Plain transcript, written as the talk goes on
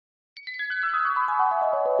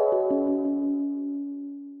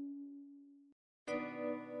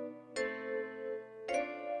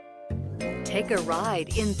Take a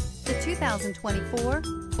ride in the 2024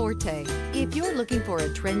 Forte. If you're looking for a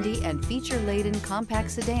trendy and feature-laden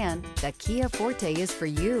compact sedan, the Kia Forte is for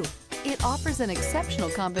you. It offers an exceptional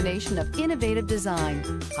combination of innovative design,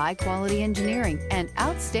 high-quality engineering, and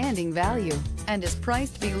outstanding value, and is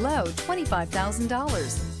priced below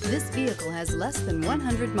 $25,000. This vehicle has less than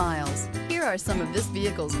 100 miles. Here are some of this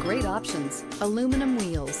vehicle's great options: aluminum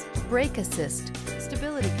wheels, brake assist,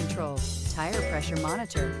 stability control, tire pressure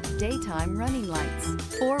monitor, daytime running lights,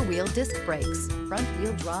 four-wheel disc brakes,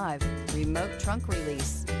 front-wheel drive, remote trunk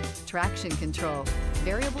release, traction control,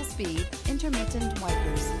 variable speed, intermittent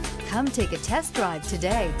wipers. Come take a test drive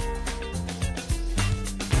today.